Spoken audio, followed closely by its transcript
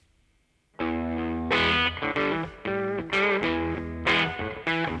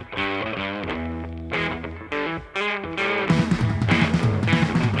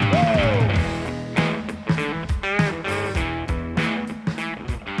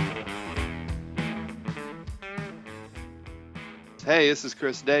Hey, this is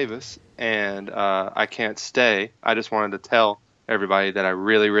Chris Davis, and I can't stay. I just wanted to tell everybody that I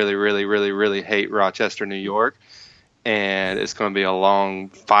really, really, really, really, really hate Rochester, New York, and it's going to be a long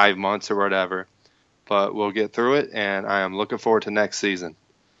 5 months or whatever, but we'll get through it, and I am looking forward to next season.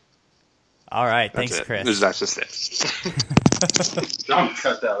 All right. That's Thanks, it. Chris. That's just it. Don't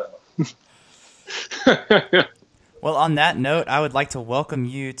cut that out. Well, on that note, I would like to welcome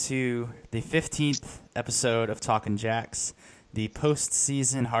you to the 15th episode of Talkin' Jacks, the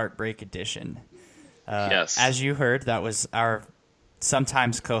postseason heartbreak edition. Yes. As you heard, that was our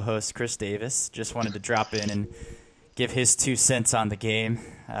sometimes co-host, Chris Davis. Just wanted to drop in and give his 2 cents on the game.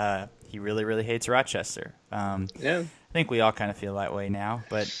 He really, really hates Rochester. Yeah. I think we all kind of feel that way now.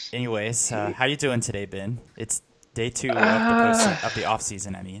 But anyways, how you doing today, Ben? It's day 2 of the off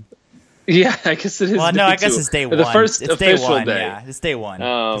season, I mean. Yeah, I guess it is. Well, no, I guess it's day 1. The first it's official day 1, day. yeah. It's day 1.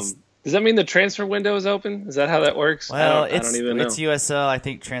 Does that mean the transfer window is open? Is that how that works? Well, I don't even know. it's USL. I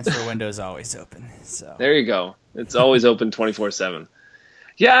think transfer window is always open. So There you go. It's always open 24/7.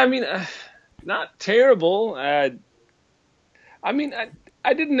 Yeah, I mean, not terrible. I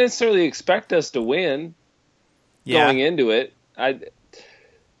didn't necessarily expect us to win going into it.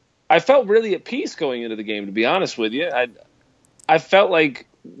 I felt really at peace going into the game, to be honest with you. I felt like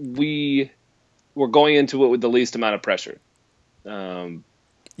we were going into it with the least amount of pressure.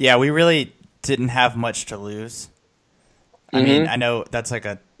 Yeah, we really didn't have much to lose. I mean, I know that's like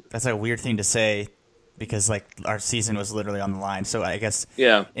a weird thing to say because like our season was literally on the line. So I guess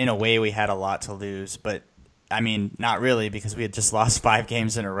in a way we had a lot to lose, but I mean, not really because we had just lost 5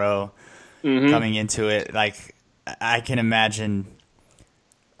 games in a row coming into it. Like I can imagine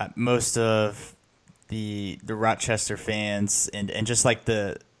most of the Rochester fans and just like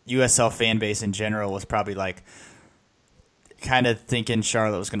the USL fan base in general was probably like kind of thinking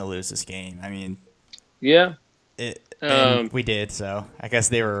Charlotte was going to lose this game. I mean, yeah, and we did, so I guess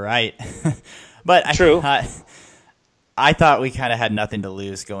they were right. But true. I thought we kind of had nothing to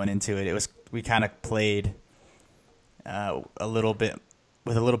lose going into it. We kind of played a little bit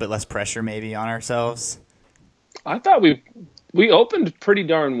with a little bit less pressure maybe on ourselves. I thought we opened pretty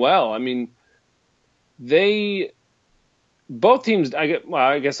darn well. I mean, both teams.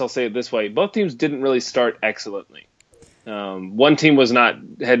 I guess I'll say it this way: both teams didn't really start excellently. One team was not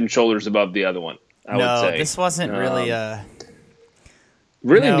head and shoulders above the other one. I would say this wasn't really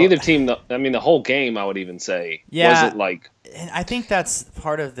neither team. The whole game. I would even say wasn't like. I think that's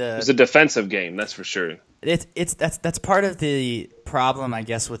part of the. It was a defensive game, that's for sure. That's part of the problem, I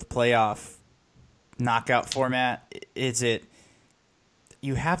guess, with playoff knockout format.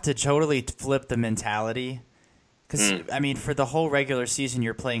 You have to totally flip the mentality because I mean, for the whole regular season,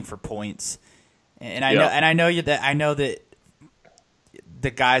 you're playing for points. And I know that the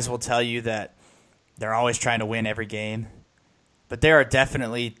guys will tell you that they're always trying to win every game, but there are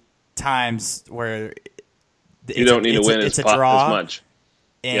definitely times where you don't need to win it's a draw, as much,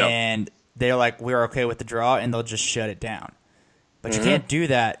 and they're like, we're okay with the draw, and they'll just shut it down. But you can't do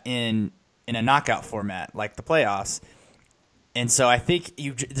that in a knockout format like the playoffs. And so I think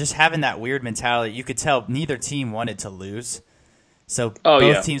you just having that weird mentality, you could tell neither team wanted to lose. So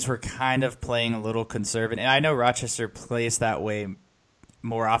both teams were kind of playing a little conservative. And I know Rochester plays that way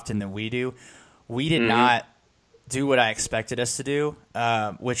more often than we do. We did not do what I expected us to do,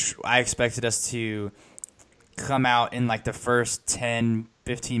 which I expected us to come out in like the first 10,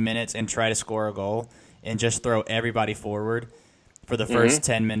 15 minutes and try to score a goal and just throw everybody forward for the first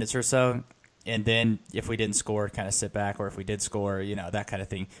 10 minutes or so. And then if we didn't score, kind of sit back, or if we did score, that kind of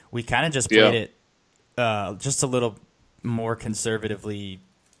thing. We kind of just played it just a little more conservatively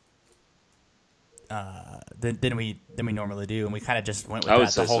than we normally do, and we kind of just went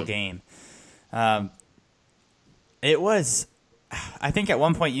with that the whole game. It was, I think at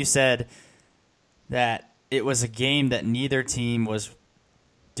one point you said that it was a game that neither team was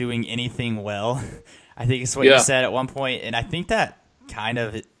doing anything well. I think it's what you said at one point, and I think that kind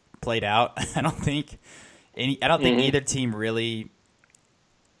of played out. I don't think either team really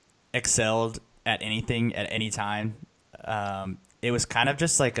excelled at anything at any time. It was kind of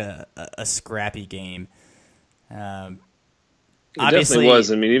just like a scrappy game. It definitely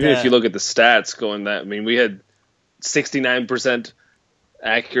was. I mean, even if you look at the stats we had 69%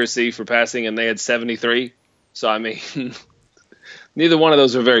 accuracy for passing and they had 73. So, I mean, neither one of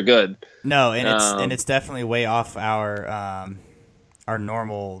those are very good. No, and it's definitely way off our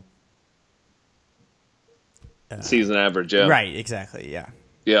normal season average, yeah. Right, exactly, yeah.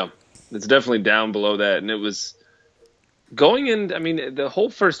 Yeah, it's definitely down below that. And it was going in, I mean, the whole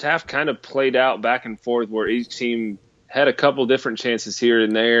first half kind of played out back and forth where each team had a couple different chances here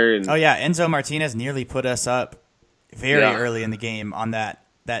and there. And Enzo Martinez nearly put us up very early in the game on that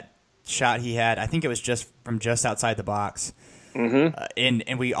shot he had. I think it was just from just outside the box. Mm-hmm.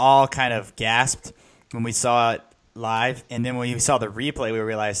 And we all kind of gasped when we saw it live, and then when we saw the replay, we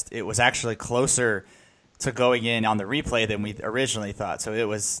realized it was actually closer to going in on the replay than we originally thought. So it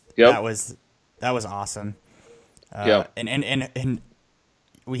was that was awesome. And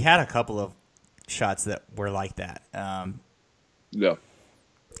we had a couple of shots that were like that.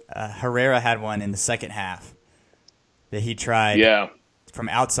 Herrera had one in the second half that he tried from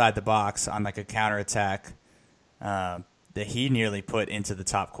outside the box on like a counterattack that he nearly put into the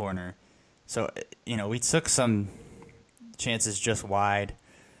top corner. So, we took some chances just wide.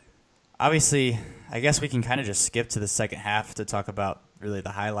 Obviously, I guess we can kind of just skip to the second half to talk about really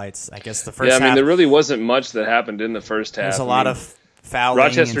the highlights. I guess the first half, there really wasn't much that happened in the first half. There's a lot of fouling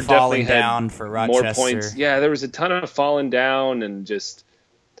Rochester and falling definitely down had for Rochester. More points. Yeah, there was a ton of falling down, and just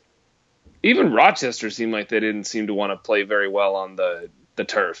even Rochester seemed like they didn't seem to want to play very well on the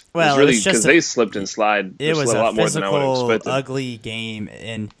turf. Well, it was really because they slipped and slide. It was a lot more than I would have physical, expected. ugly game,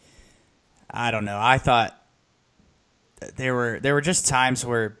 and I don't know. I thought there were just times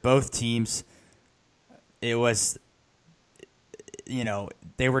where both teams, it was,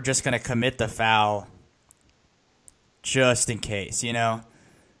 they were just going to commit the foul just in case,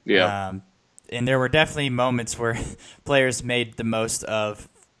 Yeah. And there were definitely moments where players made the most of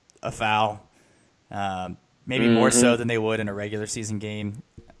a foul, maybe more so than they would in a regular season game.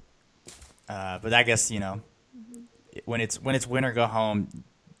 But I guess, when it's win or go home,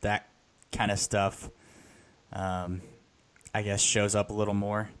 that kind of stuff, I guess, shows up a little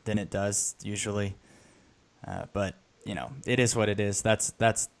more than it does usually. But it is what it is.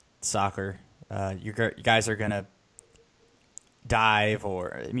 That's soccer. You guys are gonna dive,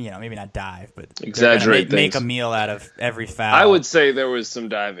 or maybe not dive, but exaggerate make a meal out of every foul. I would say there was some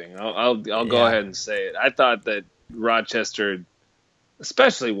diving. I'll go ahead and say it. I thought that Rochester,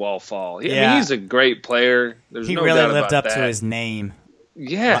 especially Wallfall, I mean, he's a great player. He really lived up to his name.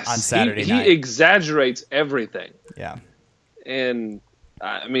 Yes, on Saturday night. He exaggerates everything. Yeah, and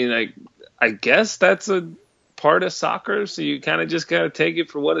I mean, I guess that's a part of soccer, so you kind of just got to take it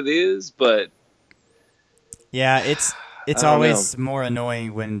for what it is. But yeah, it's always more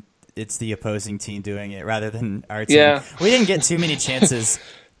annoying when it's the opposing team doing it rather than our team. Yeah. We didn't get too many chances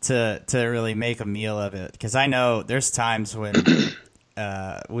to really make a meal of it, because I know there's times when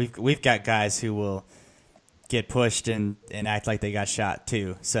we've got guys who will get pushed and act like they got shot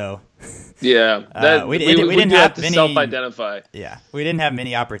too. So yeah, we didn't have to many self-identify. Yeah, we didn't have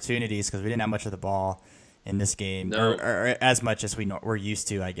many opportunities because we didn't have much of the ball in this game, or as much as we're used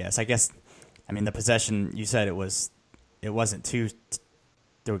to. I guess. I mean, the possession, you said it wasn't too.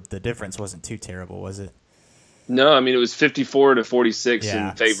 The difference wasn't too terrible, was it? No, I mean, it was 54-46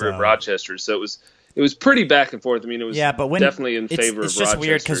 in favor of Rochester, so it was pretty back and forth. I mean, it was definitely in favor of Rochester. It's just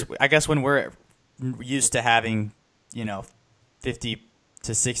weird because I guess when we're used to having 50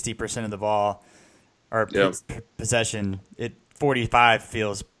 to 60% of the ball or possession, 45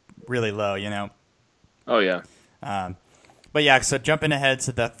 feels really low. Oh yeah. But yeah, so jumping ahead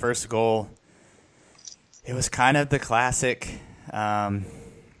to the first goal, it was kind of the classic,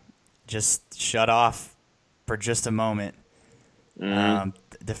 just shut off for just a moment.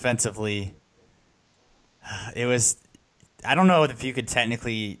 Defensively, it was, I don't know if you could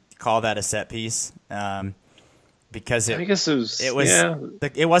technically call that a set piece, because I guess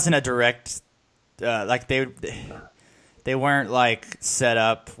it wasn't a direct, like they weren't like set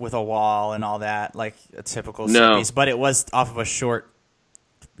up with a wall and all that, like a typical set piece, but it was off of a short,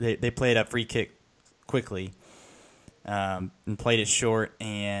 they played a free kick quickly, and played it short,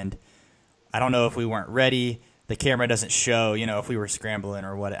 and I don't know if we weren't ready. The camera doesn't show, if we were scrambling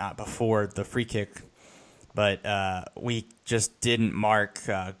or what before the free kick, but we just didn't mark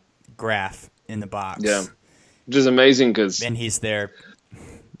Graf in the box. Yeah, which is amazing because and he's their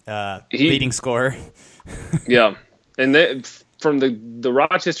leading scorer. Yeah, and from the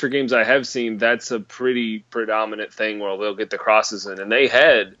Rochester games I have seen, that's a pretty predominant thing where they'll get the crosses in, and they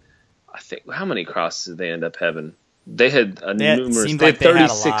had, I think, how many crosses did they end up having? They had numerous. They had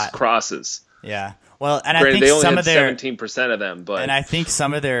 36 crosses. Yeah. Well, and I think they only some had of their 17% of them, but and I think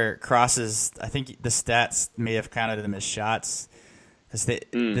some of their crosses, I think the stats may have counted them as shots, because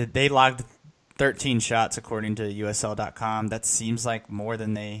they logged 13 shots according to USL.com. That seems like more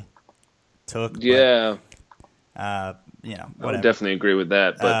than they took. Yeah. But, I would definitely agree with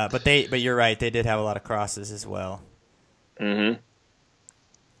that. But you're right. They did have a lot of crosses as well. Mm-hmm.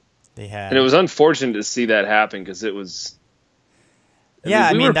 They had, and it was unfortunate to see that happen because it was.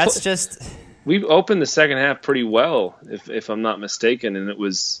 That's just. We opened the second half pretty well, if I'm not mistaken, and it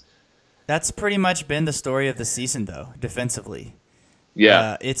was. That's pretty much been the story of the season, though, defensively.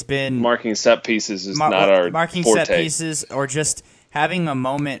 Yeah, it's been marking set pieces is not our marking forte. set pieces, or just having a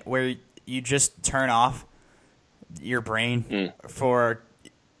moment where you just turn off your brain for,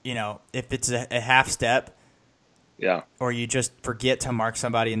 if it's a half step. Yeah. Or you just forget to mark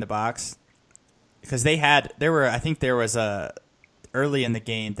somebody in the box. Because I think there was early in the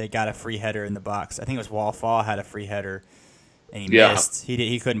game, they got a free header in the box. I think it was Wall-Fall had a free header, and he missed.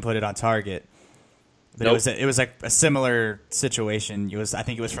 He couldn't put it on target. But it was like a similar situation. I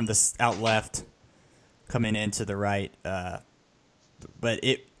think it was from the out left coming into the right. But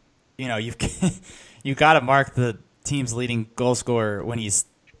you got to mark the team's leading goal scorer when he's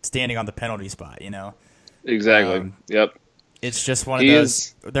standing on the penalty spot. Exactly. Yep. It's just one of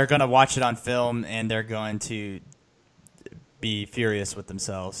those. They're going to watch it on film and they're going to be furious with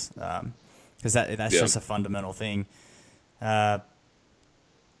themselves because that's just a fundamental thing. But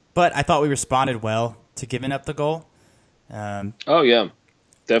I thought we responded well to giving up the goal. Oh yeah,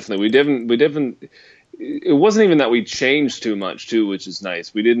 definitely. We didn't. It wasn't even that we changed too much too, which is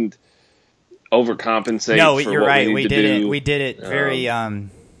nice. We didn't overcompensate. No, for you're what right. We didn't. We did it very.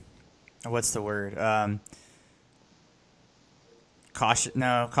 What's the word?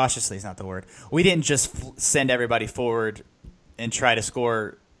 Cautiously is not the word. We didn't just send everybody forward and try to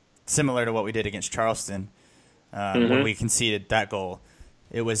score similar to what we did against Charleston when we conceded that goal.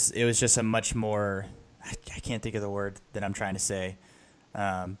 It was just a much more. I can't think of the word that I'm trying to say,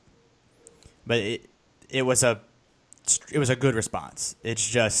 but it was a good response. It's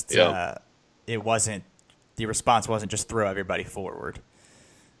just it wasn't the response wasn't just throw everybody forward.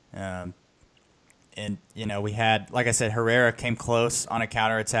 And we had, like I said, Herrera came close on a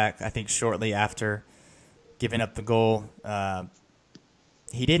counterattack. I think shortly after giving up the goal,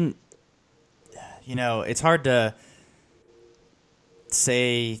 he didn't. It's hard to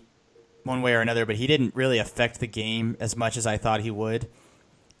say one way or another, but he didn't really affect the game as much as I thought he would.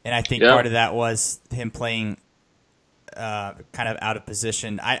 And I think part of that was him playing kind of out of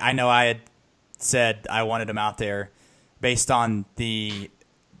position. I know I had said I wanted him out there based on the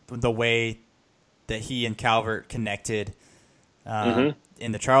way that he and Calvert connected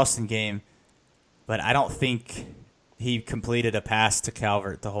in the Charleston game, but I don't think he completed a pass to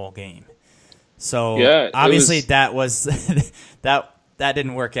Calvert the whole game. So obviously that was that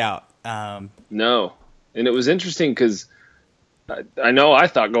didn't work out. No, and it was interesting because I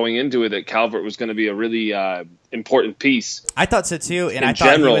thought going into it that Calvert was going to be a really important piece. I thought so too, and I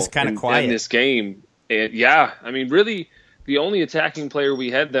thought he was kind of quiet in this game. And really, the only attacking player we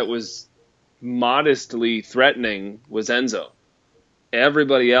had that was modestly threatening was Enzo.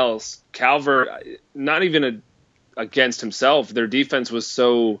 Everybody else, Calvert, not even against himself, their defense was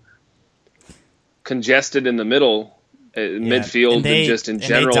so congested in the middle, midfield, and just in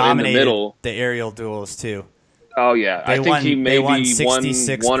general in the middle. The aerial duels too. Oh yeah, I think he maybe won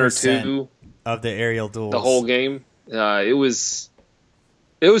 1 or 2 of the aerial duels the whole game. It was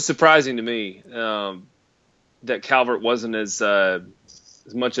surprising to me that Calvert wasn't as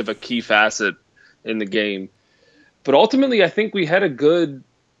much of a key facet in the game. But ultimately, I think we had a good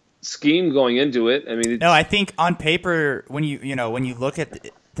scheme going into it. I mean, I think on paper, when you look at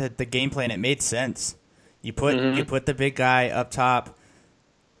the game plan, it made sense. You put the big guy up top,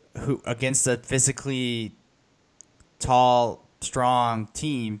 who against a physically tall, strong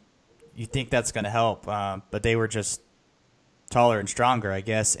team. You think that's going to help, but they were just taller and stronger, I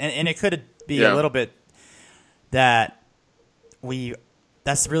guess. And it could be a little bit that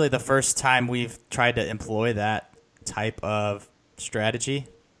that's really the first time we've tried to employ that type of strategy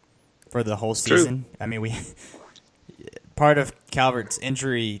for the whole season. True. I mean, part of Calvert's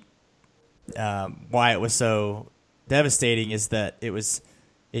injury, why it was so devastating is that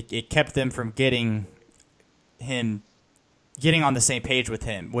it kept them from getting on the same page with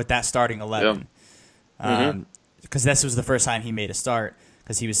him with that starting 11. Because this was the first time he made a start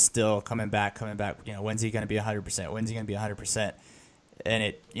because he was still coming back. When's he going to be 100%? When's he going to be 100%? And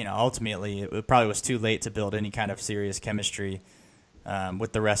it, ultimately, it probably was too late to build any kind of serious chemistry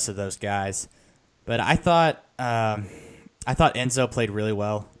with the rest of those guys. But I thought Enzo played really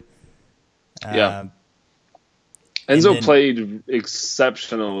well. Enzo played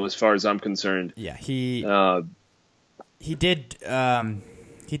exceptional as far as I'm concerned. Yeah, he did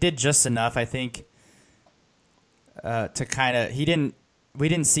just enough, I think, to kind of we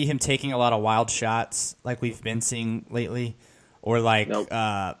didn't see him taking a lot of wild shots like we've been seeing lately. Or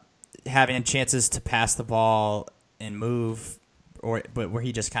having chances to pass the ball and move, but where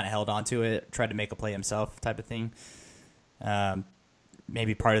he just kind of held on to it, tried to make a play himself, type of thing.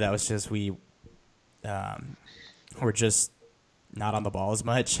 Maybe part of that was just we were just not on the ball as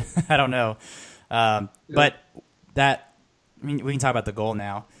much. I don't know. But that, I mean, we can talk about the goal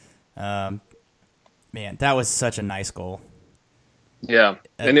now. Man, that was such a nice goal. Yeah,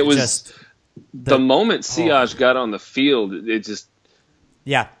 and it was just the moment Siaj got on the field, it just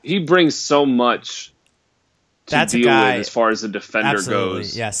he brings so much to deal with as far as the defender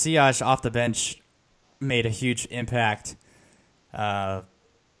goes. Yeah, Siaj off the bench made a huge impact.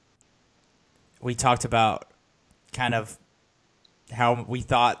 We talked about kind of how we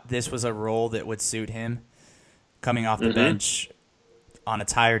thought this was a role that would suit him, coming off the bench on a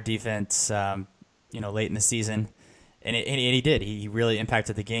tired defense, late in the season, and he did. He really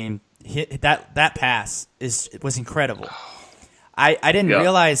impacted the game. That pass was incredible. I didn't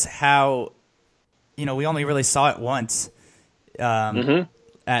realize how, we only really saw it once at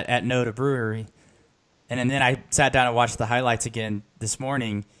Noda Brewery, and then I sat down and watched the highlights again this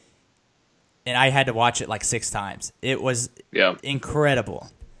morning, and I had to watch it like 6 times. It was incredible.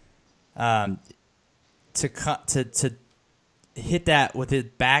 To hit that with his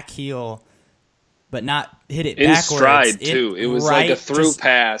back heel, but not hit it in backwards. Stride too. It was like a through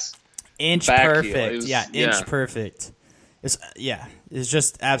pass, inch perfect. Inch perfect. It's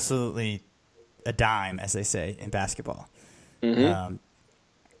just absolutely a dime, as they say in basketball. And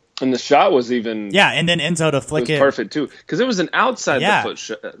the shot was even and then Enzo to flick it perfect too, because it was an outside the foot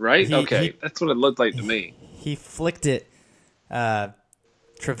shot, right? That's what it looked like to me. He flicked it.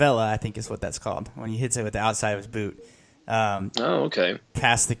 Trivela, I think is what that's called, when he hits it with the outside of his boot.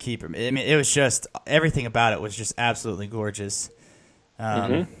 Past the keeper. I mean, it was just, everything about it was just absolutely gorgeous.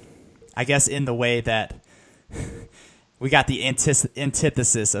 I guess in the way that we got the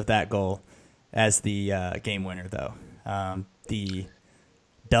antithesis of that goal as the game winner, though. The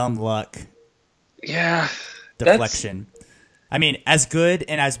dumb luck deflection. I mean, as good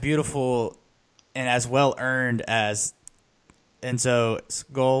and as beautiful and as well earned as Enzo's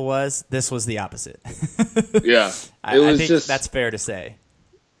goal was, this was the opposite. I think that's fair to say.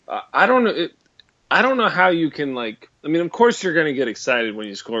 I don't know. I don't know how you can, like, I mean, of course you're going to get excited when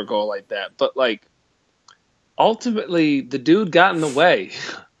you score a goal like that, but, like, ultimately the dude got in the way.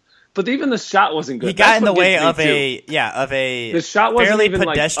 But even the shot wasn't good. He got in the way of a the shot wasn't fairly even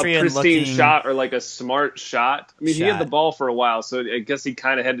pedestrian like a pristine looking shot or like a smart shot. I mean, he had the ball for a while, so I guess he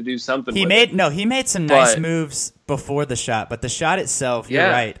kind of had to do something. He made some nice moves before the shot, but the shot itself, you're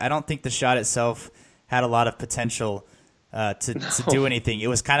right. I don't think the shot itself had a lot of potential to do anything. It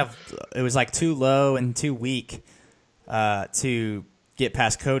was like too low and too weak to get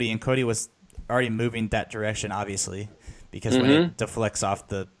past Cody, and Cody was already moving that direction, obviously, because when it deflects off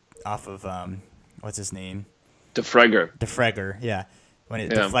of what's his name? DeFregger, yeah. When it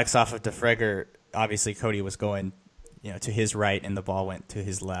deflects off of DeFregger, obviously Cody was going, to his right, and the ball went to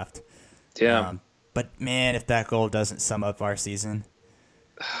his left. Yeah. But man, if that goal doesn't sum up our season.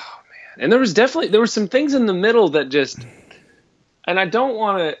 Oh man. And there were some things in the middle that just, and I don't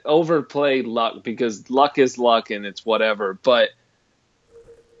want to overplay luck, because luck is luck and it's whatever, but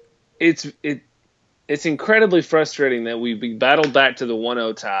it's incredibly frustrating that we battled back to the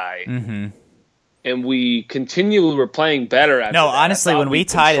 1-0 tie, and we continually were playing better after that. Honestly, when we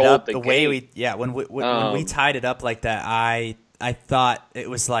tied it up when we tied it up like that, I thought it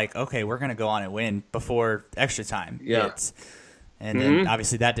was like, okay, we're gonna go on and win before extra time hits, and then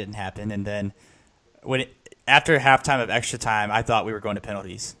obviously that didn't happen. And then after halftime of extra time, I thought we were going to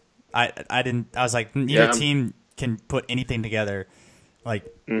penalties. I was like, neither team can put anything together. Like,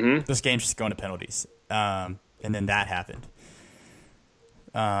 this game's just going to penalties. And then that happened.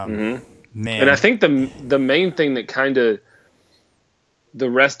 Man. And I think the main thing that kind of the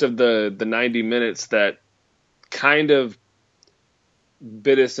rest of the 90 minutes that kind of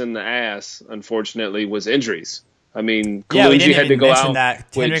bit us in the ass, unfortunately, was injuries. I mean, Kalungi had to go out.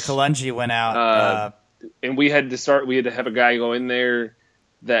 Henrik Kalungi went out. And we had to have a guy go in there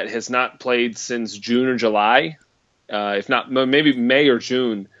that has not played since June or July. If not, maybe May or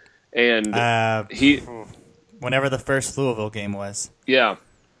June. And whenever the first Louisville game was. Yeah.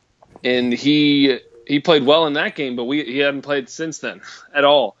 And he played well in that game, but he hadn't played since then at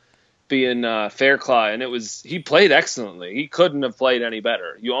all, being Fairclough. And he played excellently. He couldn't have played any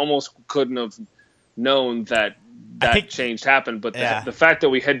better. You almost couldn't have known that change happened. But the fact that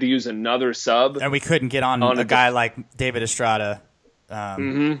we had to use another sub. And we couldn't get on a guy like David Estrada.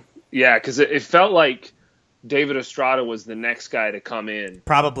 Yeah, because it felt like David Estrada was the next guy to come in.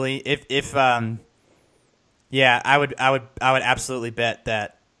 Probably, if I would absolutely bet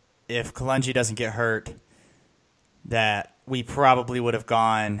that if Kalungi doesn't get hurt, that we probably would have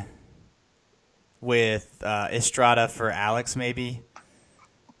gone with Estrada for Alex, maybe.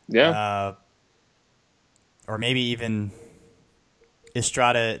 Yeah. Or maybe even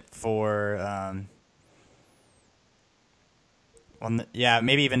Estrada for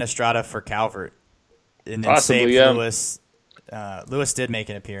maybe even Estrada for Calvert, and then possibly, save Lewis. Lewis did make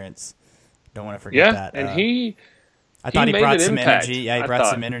an appearance. Don't want to forget that. And I thought he brought some impact. energy. Yeah, he brought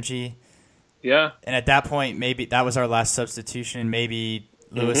some energy. Yeah. And at that point, maybe that was our last substitution. Maybe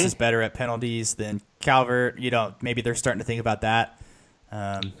Lewis is better at penalties than Calvert. Maybe they're starting to think about that.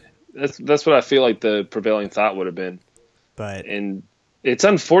 That's what I feel like the prevailing thought would have been. And it's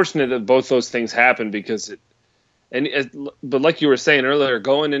unfortunate that both those things happened because but like you were saying earlier,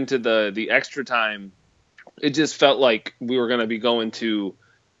 going into the extra time, it just felt like we were going to be going to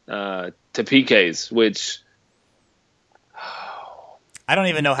PKs, which I don't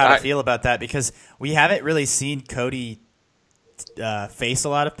even know how to feel about that because we haven't really seen Cody face a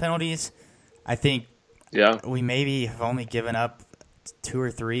lot of penalties. I think we maybe have only given up 2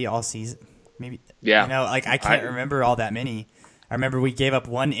 or 3 all season. Maybe I can't remember all that many. I remember we gave up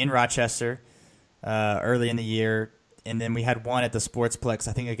 1 in Rochester early in the year, and then we had 1 at the Sportsplex,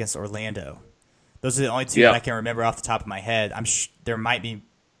 I think against Orlando. Those are the only 2 that I can remember off the top of my head. There might be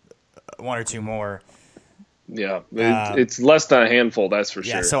 1 or 2 more. Yeah, it's less than a handful, that's for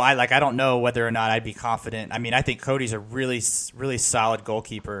sure. Yeah, so I don't know whether or not I'd be confident. I mean, I think Cody's a really, really solid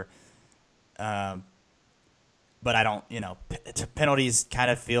goalkeeper. But I don't, penalties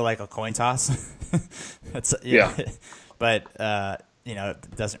kind of feel like a coin toss. But,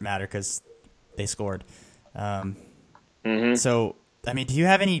 it doesn't matter because they scored. So, I mean, do you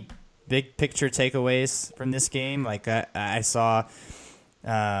have any big picture takeaways from this game? Like I saw,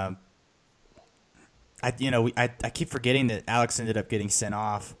 I keep forgetting that Alex ended up getting sent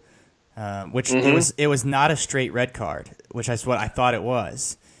off, which it was not a straight red card, which is what I thought it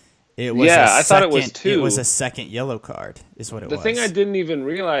was. I thought it was too. It was a second yellow card, is what it was. The thing I didn't even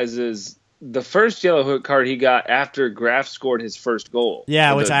realize is the first yellow card he got after Graf scored his first goal.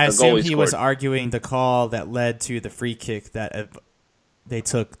 Yeah, which I assume he was arguing the call that led to the free kick that they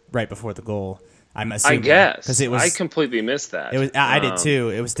took right before the goal. I'm assuming. I guess. 'Cause I completely missed that. I did too.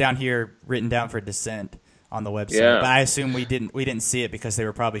 It was down here, written down for dissent on the website. Yeah. But I assume we didn't see it because they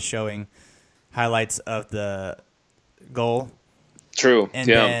were probably showing highlights of the goal. True. And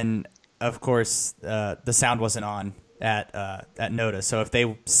then, of course, the sound wasn't on at Noda. So if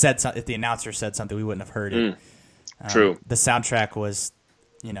the announcer said something, we wouldn't have heard it. True. The soundtrack was,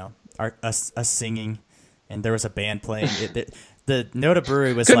 us singing, and there was a band playing. The Noda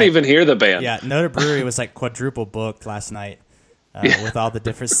Brewery was couldn't even hear the band. Yeah, Noda Brewery was like quadruple booked last night with all the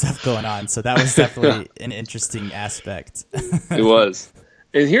different stuff going on. So that was definitely an interesting aspect. It was.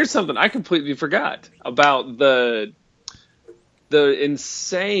 And here's something I completely forgot about the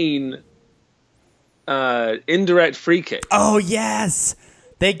insane indirect free kick. Oh yes,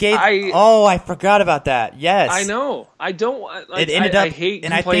 they gave. I forgot about that. Yes, I know. I don't. It ended up. I hate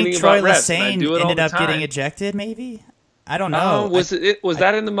and I think Troy Lesane ended up getting ejected. Maybe I don't know. Was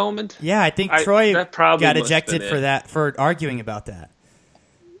that in the moment? Yeah, I think Troy got ejected for arguing about that.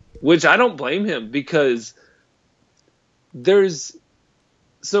 Which I don't blame him because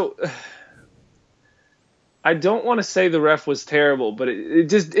I don't want to say the ref was terrible, but it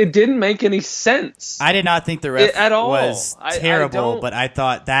didn't make any sense. I did not think the ref was terrible, but I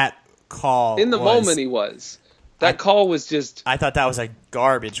thought that call in the moment he was. That call was just. I thought that was a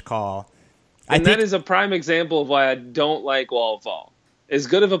garbage call. And that is a prime example of why I don't like Wallfall. As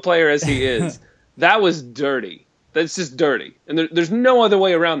good of a player as he is, that was dirty. That's just dirty. And there's no other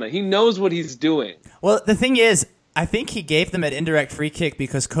way around that. He knows what he's doing. Well, the thing is, I think he gave them an indirect free kick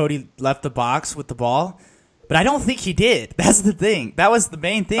because Cody left the box with the ball. But I don't think he did. That's the thing. That was the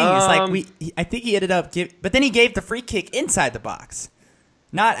main thing. It's like I think he ended up but then he gave the free kick inside the box,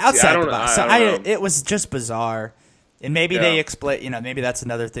 not outside the box. It was just bizarre. And maybe they explain. Maybe that's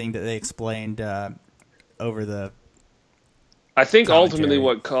another thing that they explained over the. I think commentary. ultimately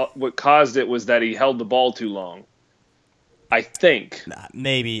what caused it was that he held the ball too long. I think.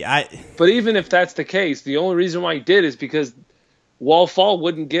 Maybe But even if that's the case, the only reason why he did is because Wallfall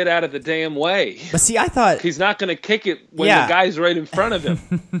wouldn't get out of the damn way. But see, I thought he's not going to kick it when the guy's right in front of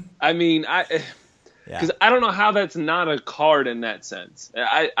him. I mean, because I don't know how that's not a card in that sense.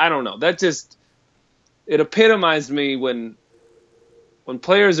 I don't know. That just it epitomized me when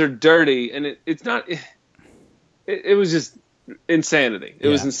players are dirty, and it's not. It was just insanity. It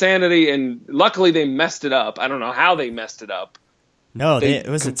was insanity, and luckily they messed it up. I don't know how they messed it up. No, it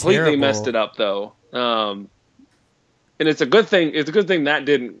was completely messed it up though. And it's a good thing. It's a good thing that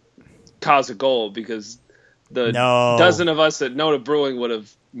didn't cause a goal because the dozen of us at Noda Brewing would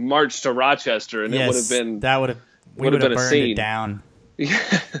have marched to Rochester, and it would have been we would have been burned a scene. It down.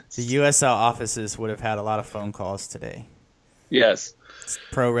 Yes. The USL offices would have had a lot of phone calls today. Yes.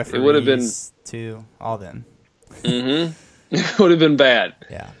 Pro referees. It would have been too. All them. Mm-hmm. It would have been bad.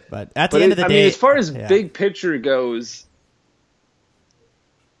 Yeah, but at the end of the day, as far as big picture goes,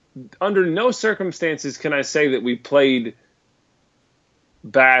 under no circumstances can I say that we played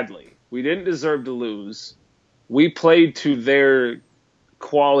badly. We didn't deserve to lose. We played to their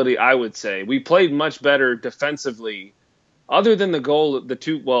quality, I would say. We played much better defensively, other than the goal.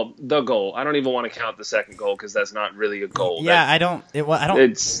 The goal. I don't even want to count the second goal because that's not really a goal. Yeah, I don't.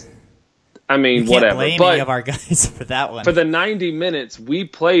 It's. I mean, you can't whatever. blame any of our guys for that one. For the 90 minutes, we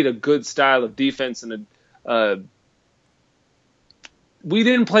played a good style of defense, and we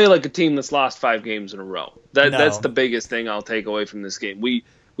didn't play like a team that's lost 5 games in a row. That's the biggest thing I'll take away from this game.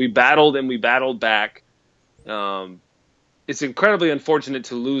 We battled and we battled back. It's incredibly unfortunate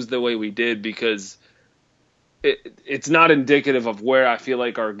to lose the way we did because it's not indicative of where I feel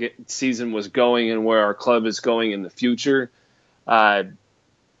like our season was going and where our club is going in the future.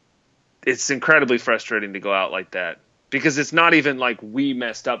 It's incredibly frustrating to go out like that because it's not even like we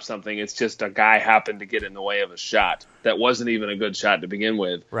messed up something. It's just a guy happened to get in the way of a shot that wasn't even a good shot to begin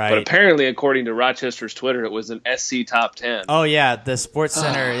with. Right. But apparently, according to Rochester's Twitter, it was an SC top 10. Oh yeah, the Sports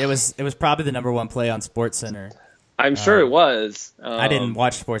Center. it was probably the number 1 play on Sports Center. I'm sure it was. I didn't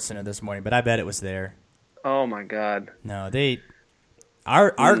watch Sports Center this morning, but I bet it was there. Oh my God. No,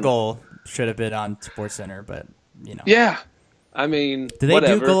 our goal should have been on Sports Center, but you know. Yeah. I mean, do they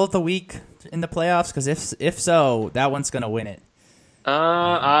whatever. do goal of the week in the playoffs? Because if so, that one's going to win it.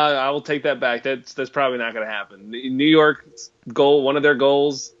 I will take that back. That's probably not going to happen. New York's goal, one of their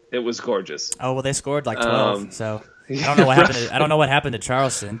goals, it was gorgeous. Oh well, they scored like 12. So I don't know what happened. I don't know what happened to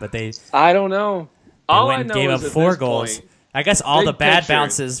Charleston, but I don't know. I know gave up 4 goals. Point, I guess all the bad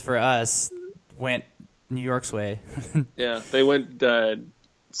bounces for us went New York's way. Yeah, they went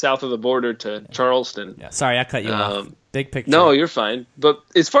south of the border to Charleston. Yeah, sorry, I cut you off. Big picture. No, you're fine. But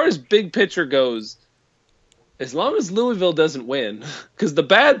as far as big picture goes, as long as Louisville doesn't win, because the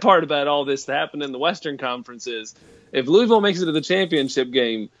bad part about all this that happened in the Western Conference is if Louisville makes it to the championship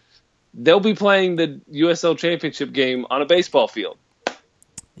game, they'll be playing the USL championship game on a baseball field.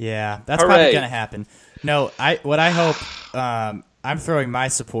 Yeah, that's probably going to happen. No, what I hope, I'm throwing my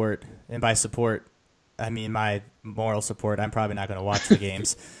support, and by support, I mean my moral support. I'm probably not going to watch the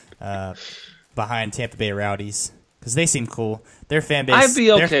games behind Tampa Bay Rowdies. Because they seem cool. Their fan base. I'd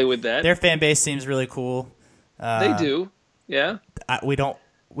be okay with that. Their fan base seems really cool. They do, yeah. We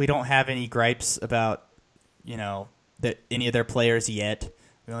don't have any gripes about any of their players yet.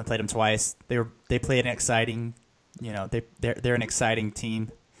 We only played them twice. They played an exciting, they're an exciting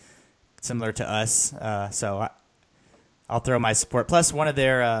team, similar to us. So I'll throw my support. Plus, one of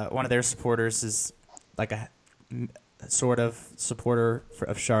their supporters is like a sort of supporter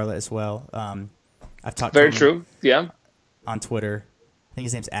of Charlotte as well. I've talked to him true. Yeah. On Twitter. I think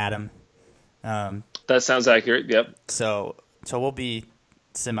his name's Adam. That sounds accurate, yep. So we'll be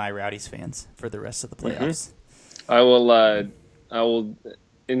semi-Rowdies fans for the rest of the playoffs. Mm-hmm. I will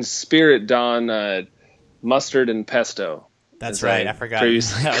in spirit don mustard and pesto. That's right. I forgot.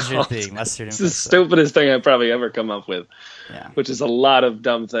 That was your thing, mustard and pesto. It's the stupidest thing I've probably ever come up with. Yeah. Which is a lot of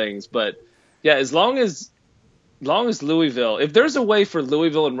dumb things. But yeah, as long as Louisville, if there's a way for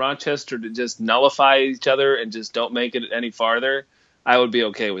Louisville and Rochester to just nullify each other and just don't make it any farther, I would be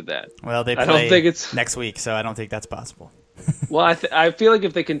okay with that. Well, they play next week, so I don't think that's possible. Well, I feel like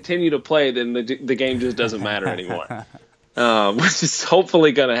if they continue to play, then the game just doesn't matter anymore, which is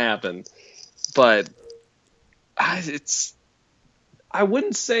hopefully going to happen. But I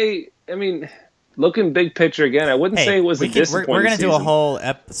wouldn't say. I mean, looking big picture again, I wouldn't say it was a disappointing We're going to do a season. whole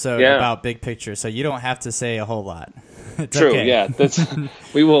episode about big picture, so you don't have to say a whole lot. It's True, okay. yeah.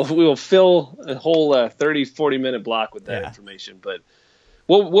 We will fill a whole 30-40 minute block with that information. But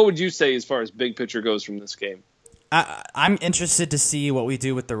what would you say as far as big picture goes from this game? I'm interested to see what we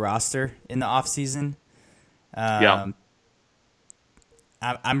do with the roster in the offseason. I'm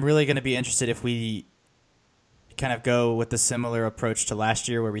really going to be interested if we kind of go with the similar approach to last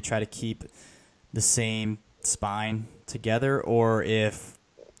year where we try to keep the same spine together, or if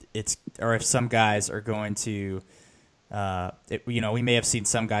some guys are going to we may have seen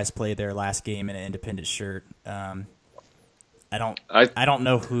some guys play their last game in an independent shirt. I don't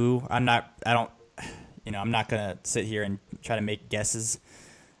know who. I'm not going to sit here and try to make guesses,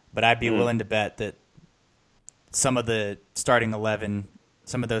 but I'd be willing to bet that some of the starting 11,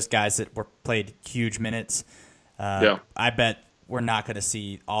 some of those guys that played huge minutes, I bet we're not going to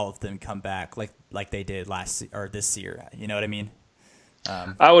see all of them come back like they did this year. You know what I mean?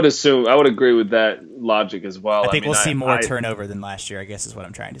 I would agree with that logic as well. I think we'll see more turnover than last year, I guess is what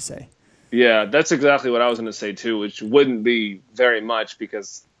I'm trying to say. Yeah, that's exactly what I was going to say too, which wouldn't be very much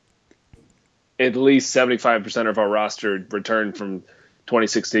because at least 75% of our roster returned from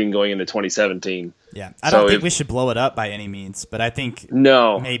 2016 going into 2017. Yeah, I don't think we should blow it up by any means, but I think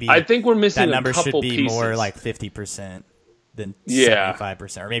maybe I think we're missing that number a couple should be pieces. More like 50% than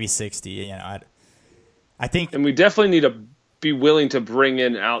 75%, or maybe 60. You know, I think, and we definitely need to be willing to bring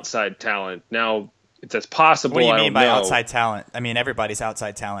in outside talent. Now, if that's possible, what do you mean by know. outside talent? I mean everybody's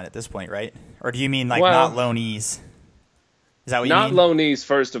outside talent at this point, right? Or do you mean like not loanees? Is that what you mean? Not loanees,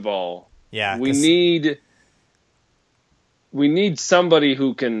 first of all. Yeah, we need somebody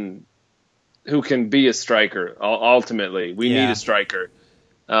who can be a striker. Ultimately, we need a striker,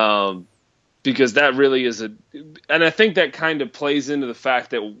 because that really is and I think that kind of plays into the fact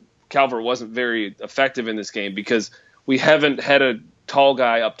that Calvert wasn't very effective in this game because we haven't had a tall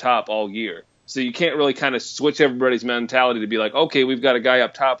guy up top all year. So you can't really kind of switch everybody's mentality to be like, okay, we've got a guy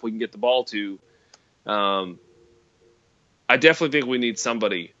up top we can get the ball to. I definitely think we need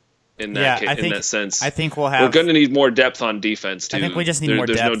somebody in that sense. I think we're going to need more depth on defense too. I think we just need more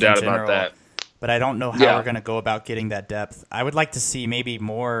depth. There's no doubt about that. But I don't know how we're going to go about getting that depth. I would like to see maybe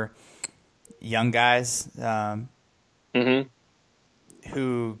more young guys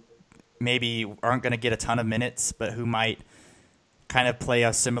who maybe aren't going to get a ton of minutes, but who might kind of play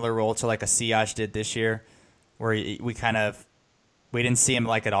a similar role to like a Siaj did this year, where we didn't see him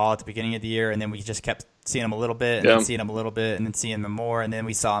like at all at the beginning of the year, and then we just kept seeing him a little bit, and then seeing him a little bit, and then seeing him more, and then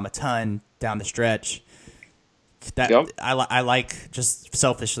we saw him a ton down the stretch. I like, just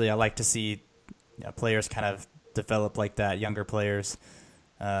selfishly, I like to see players kind of develop like that, younger players.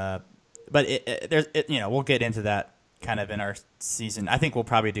 But we'll get into that kind of in our season. I think we'll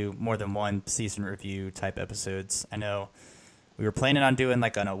probably do more than one season review type episodes. I know we were planning on doing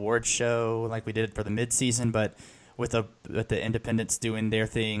like an award show like we did for the midseason, but with the Independents doing their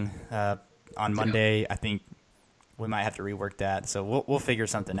thing on Monday, I think we might have to rework that. So we'll figure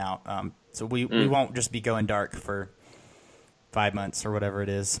something out. So we won't just be going dark for 5 months or whatever it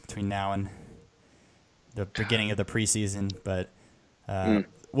is between now and the beginning of the preseason. But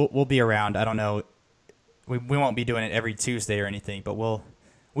we'll be around. I don't know. We won't be doing it every Tuesday or anything, but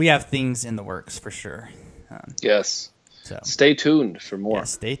we have things in the works for sure. Yes. So stay tuned for more. Yeah,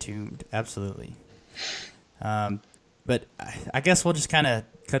 stay tuned. Absolutely. But I guess we'll just kind of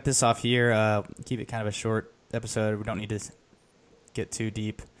cut this off here. Keep it kind of a short episode. We don't need to get too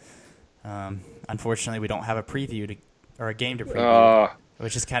deep. Unfortunately, we don't have a preview or a game to preview,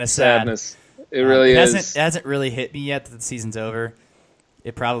 which is kind of sad. Sadness. It really is. It hasn't really hit me yet that the season's over.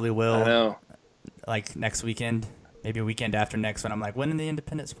 It probably will. I know. Like next weekend, maybe a weekend after next, when I'm like, when are the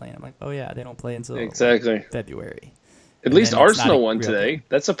Independents playing? I'm like, oh yeah, they don't play until February. At least Arsenal won today. Game.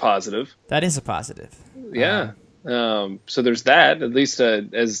 That's a positive. That is a positive. Yeah. So there's that. At least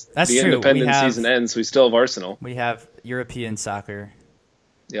as the Independent season ends, we still have Arsenal. We have European soccer.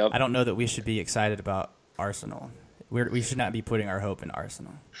 Yep. I don't know that we should be excited about Arsenal. We should not be putting our hope in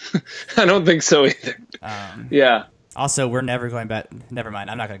Arsenal. I don't think so either. Yeah. Also, we're never going back. Never mind.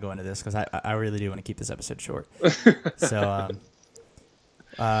 I'm not going to go into this because I really do want to keep this episode short. So,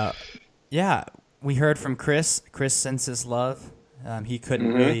 yeah, we heard from Chris. Chris sends his love. He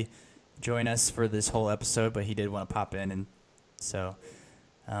couldn't really join us for this whole episode, but he did want to pop in, and so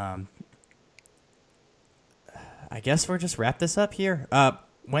I guess we'll just wrap this up here. I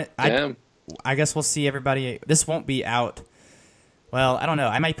guess we'll see everybody. This won't be out. Well, I don't know.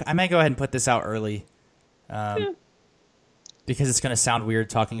 I might go ahead and put this out early. Because it's going to sound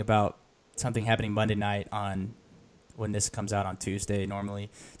weird talking about something happening Monday night when this comes out on Tuesday normally.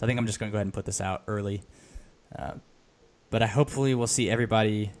 So I think I'm just going to go ahead and put this out early. But hopefully we'll see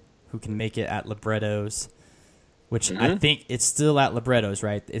everybody who can make it at Libretto's, which I think it's still at Libretto's,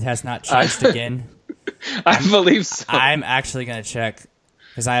 right? It has not changed again. I believe so. I'm actually going to check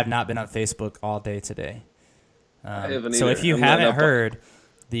because I have not been on Facebook all day today. So if you haven't heard,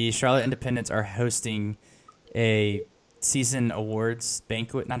 the Charlotte Independents are hosting a season awards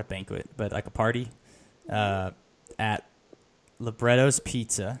banquet, not a banquet, but like a party at Libretto's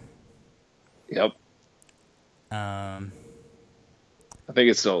Pizza. Yep. I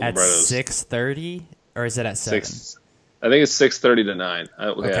think it's still at Libretto's. 6:30, or is it at 7? I think it's 6:30 to 9.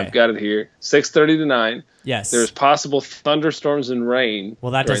 Okay, I've got it here. 6:30 to 9. Yes. There's possible thunderstorms and rain.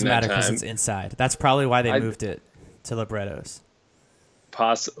 Well, that doesn't matter because it's inside. That's probably why they moved it to Libretto's.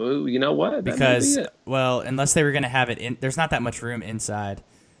 You know what? Because, well, unless they were going to have it in, there's not that much room inside.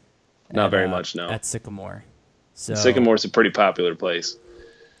 Not very much, no. At Sycamore. So Sycamore's a pretty popular place.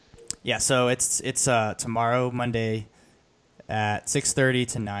 Yeah, so it's tomorrow, Monday, at 6:30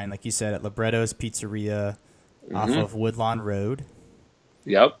 to 9, like you said, at Libretto's Pizzeria off of Woodlawn Road.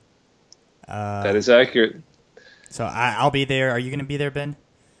 Yep. That is accurate. So I'll be there. Are you going to be there, Ben?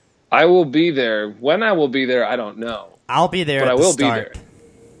 I will be there. When I will be there, I don't know. I'll be there, but I will be there.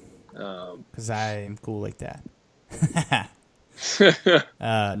 Because I am cool like that.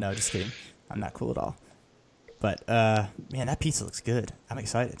 No, just kidding. I'm not cool at all. But man, that pizza looks good. I'm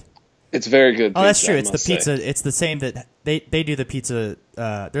excited. It's very good. Oh, that's true. It's the pizza. Say. It's the same that they do the pizza.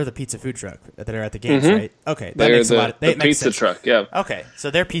 They're the pizza food truck that are at the games, right? Okay, that makes a lot. The pizza sense. Truck. Yeah. Okay,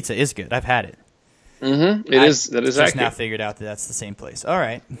 so their pizza is good. I've had it. Mm-hmm. That is just accurate. Now figured out that that's the same place. All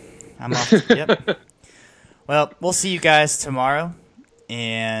right, I'm off. Yep. Well, we'll see you guys tomorrow,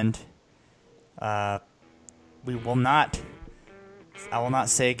 and we will not. I will not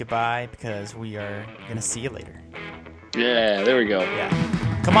say goodbye because we are gonna see you later. Yeah, there we go. Yeah.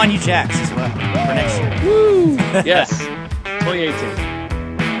 Come on, you Jacks, as well, for next year. Woo! Yes, 2018.